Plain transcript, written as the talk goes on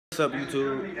up,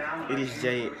 YouTube? It is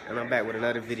Jay, and I'm back with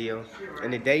another video.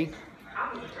 And today,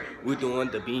 we're doing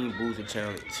the Bean Boozled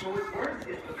challenge.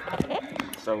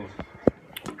 So,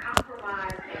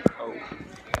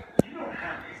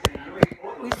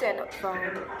 we set up phone.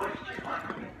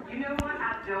 You know what?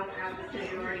 I don't have the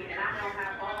seniority, and I don't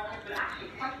have all the actual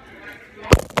questions.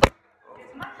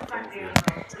 As much as I do,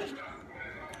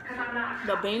 because I'm not.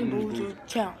 The Bean Boozled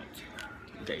challenge.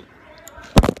 okay.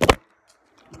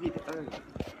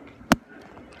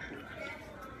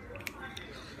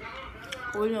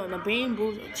 We're doing the Bean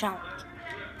Boozled challenge.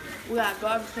 We got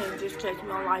garbage cans just in case we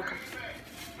don't like them.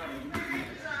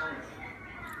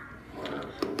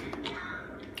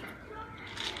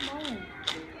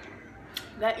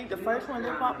 That eat the first one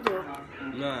that popped up.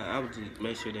 Nah, I would just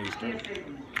make sure they was straight.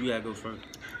 You gotta go first.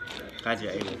 I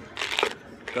just ate one.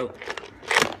 Go.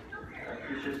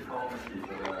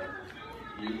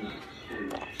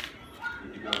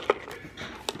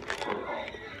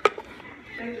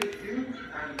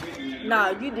 Nah,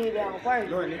 you did that one first.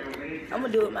 No, I'm gonna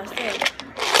do it myself.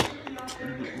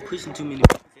 you're pushing too many.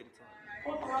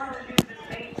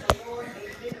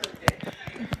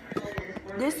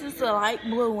 This is a light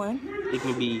blue one. It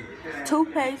can be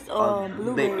Toothpaste or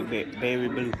blueberry. berry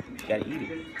blue. You gotta eat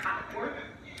it.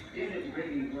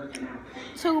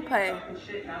 Toothpaste.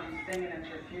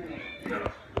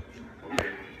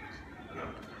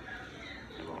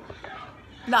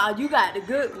 Nah, you got the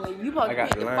good one. You supposed to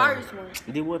pick the first one.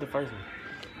 This was the first one.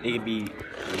 It could be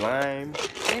lime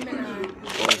Lemon.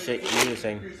 or shake. You know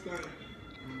saying.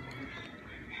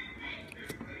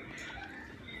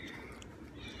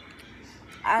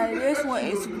 This one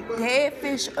is dead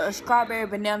fish or strawberry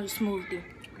banana smoothie.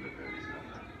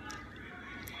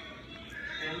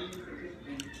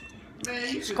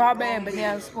 Strawberry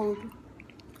banana smoothie.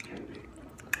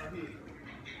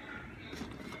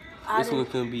 This one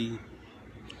could be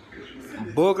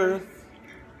booger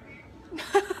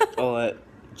or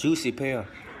juicy pear.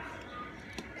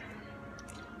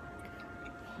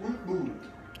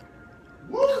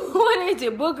 What is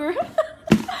it, booger?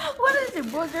 What is it,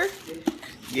 booger?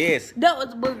 Yes. That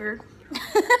was booger.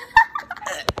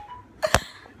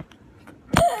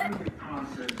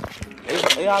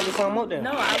 Y'all just something up there?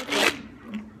 No, I was like,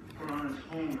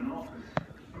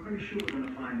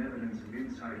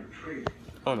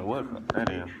 I don't know what that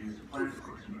is.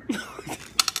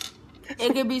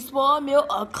 it could be spoiled milk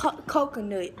or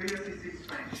coconut.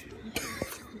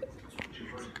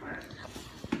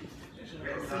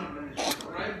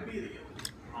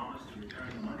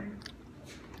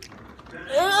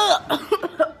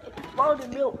 Spoiled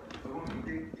milk.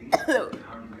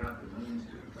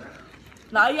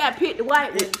 No, you gotta pick the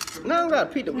white one. No, I gotta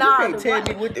pick the. Nah, you can't tell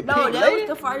me what the no, pick, that lady. was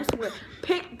the first one.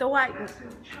 Pick the white one.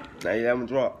 Now you haven't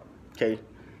dropped. Okay.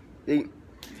 They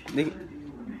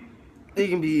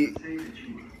can be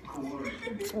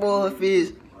spoiled fish.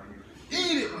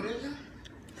 Eat it, man.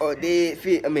 Or dead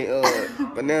fish. I mean,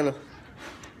 banana.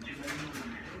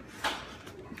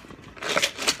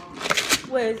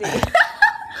 Where is it?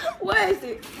 Where is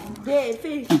it? Dead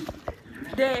fish.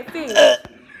 Dead fish.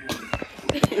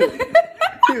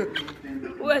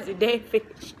 Where's the dead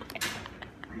fish?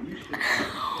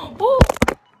 Ooh.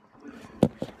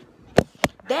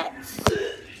 That's.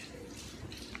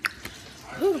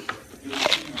 Ooh.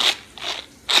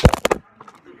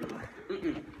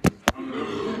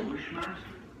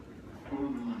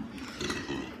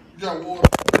 You got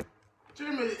water.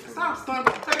 Jimmy, stop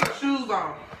stumping. Take your shoes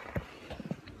off.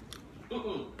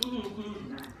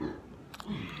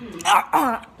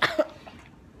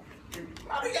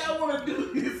 Why do y'all want to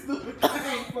do this stupid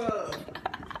thing for?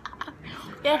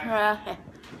 Yeah,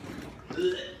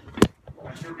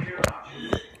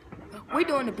 we're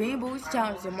doing the Bean Boozled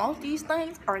challenge, and most of these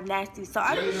things are nasty. So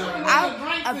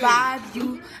I advise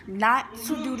you not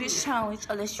to do this challenge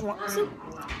unless you want to.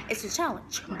 It's a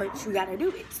challenge, but you gotta do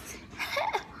it.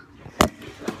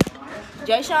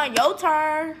 Jay Sean, your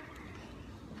turn.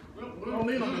 We don't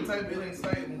need them to take it ain't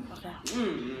stable.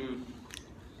 Okay.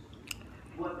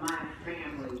 What my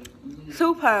family.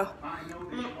 Super.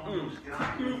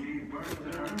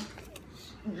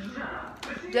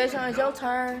 Jay Sean, it's your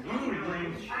turn.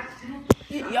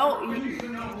 Yo,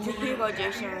 here you go,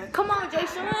 Jay Sean. Come on, Jay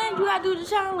Sean, you gotta do the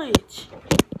challenge.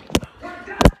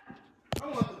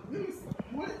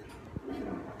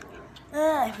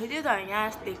 These are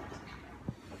nasty.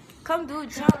 Come do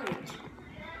the challenge.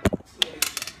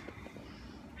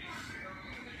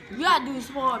 You gotta do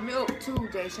spoiled milk too,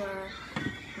 Jay Sean.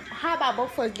 How about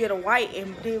both of us get a white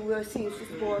and then we'll see if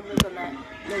it's spoiled milk or not?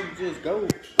 No, you just go.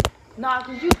 Nah,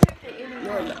 cause you picked it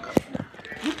anyway.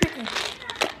 You picking.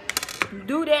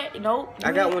 Do that, nope.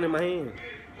 I got one in my hand.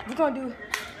 We're gonna do.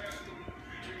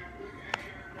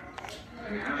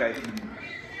 Okay.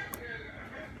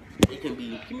 It can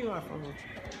be. Give me my phone.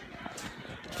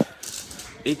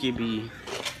 It can be.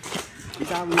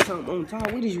 It's always something on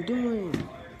top. What is you doing?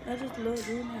 I just love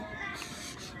doing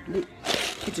that.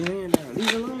 Get your hand down. Leave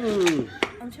it alone.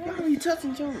 I'm trying. Why are you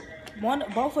touching junk? Both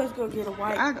of us gonna get a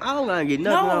white. I don't gonna get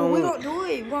nothing. No, I we want. gonna do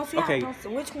it. We gonna see Okay. how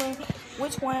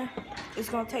which one is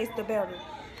gonna taste the better.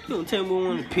 You don't tell me what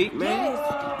one to pick, man.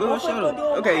 Yes. Go Both shut of us up. gonna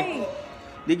do it Okay. right.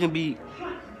 They can be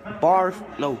barf.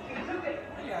 No.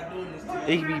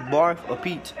 They can be barf or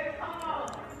peach.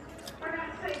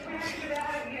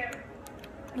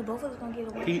 Yeah, both of us gonna get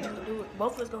a white. Peach. when we do it.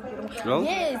 Both of us gonna get a white. No?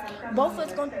 Yes. Both of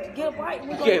us gonna get a white. We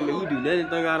You gonna can't do make me it. do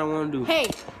anything I don't want to do.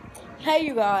 Hey,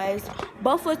 you guys.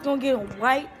 Both of us gonna get a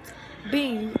white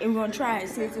bean and we're gonna try it.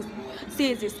 Since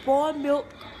it's spoiled milk.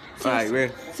 Alright,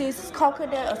 ready? Since it's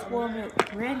coconut or spoiled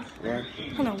milk. Ready? Yeah.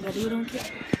 Hold on, gotta do it on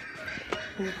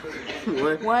camera.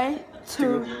 1, 1,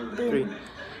 2, 3.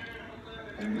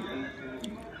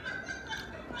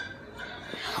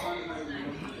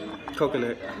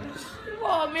 Coconut.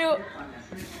 Spoiled milk.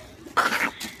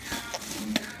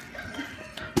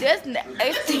 That's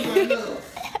nasty.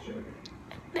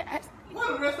 What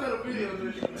the rest of the video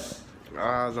is this?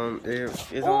 It's on there.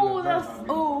 It's Oh, on that's the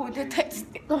oh, the taste.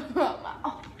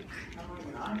 Oh,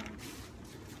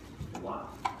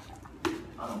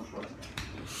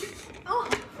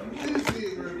 Let me see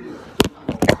it right here.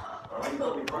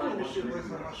 This shit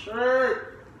wasting my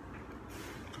shirt.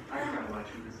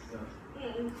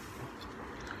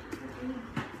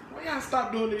 Why y'all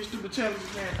stop doing these stupid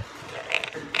challenges, man?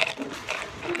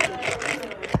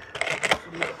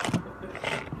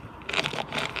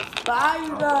 bye,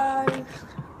 you guys.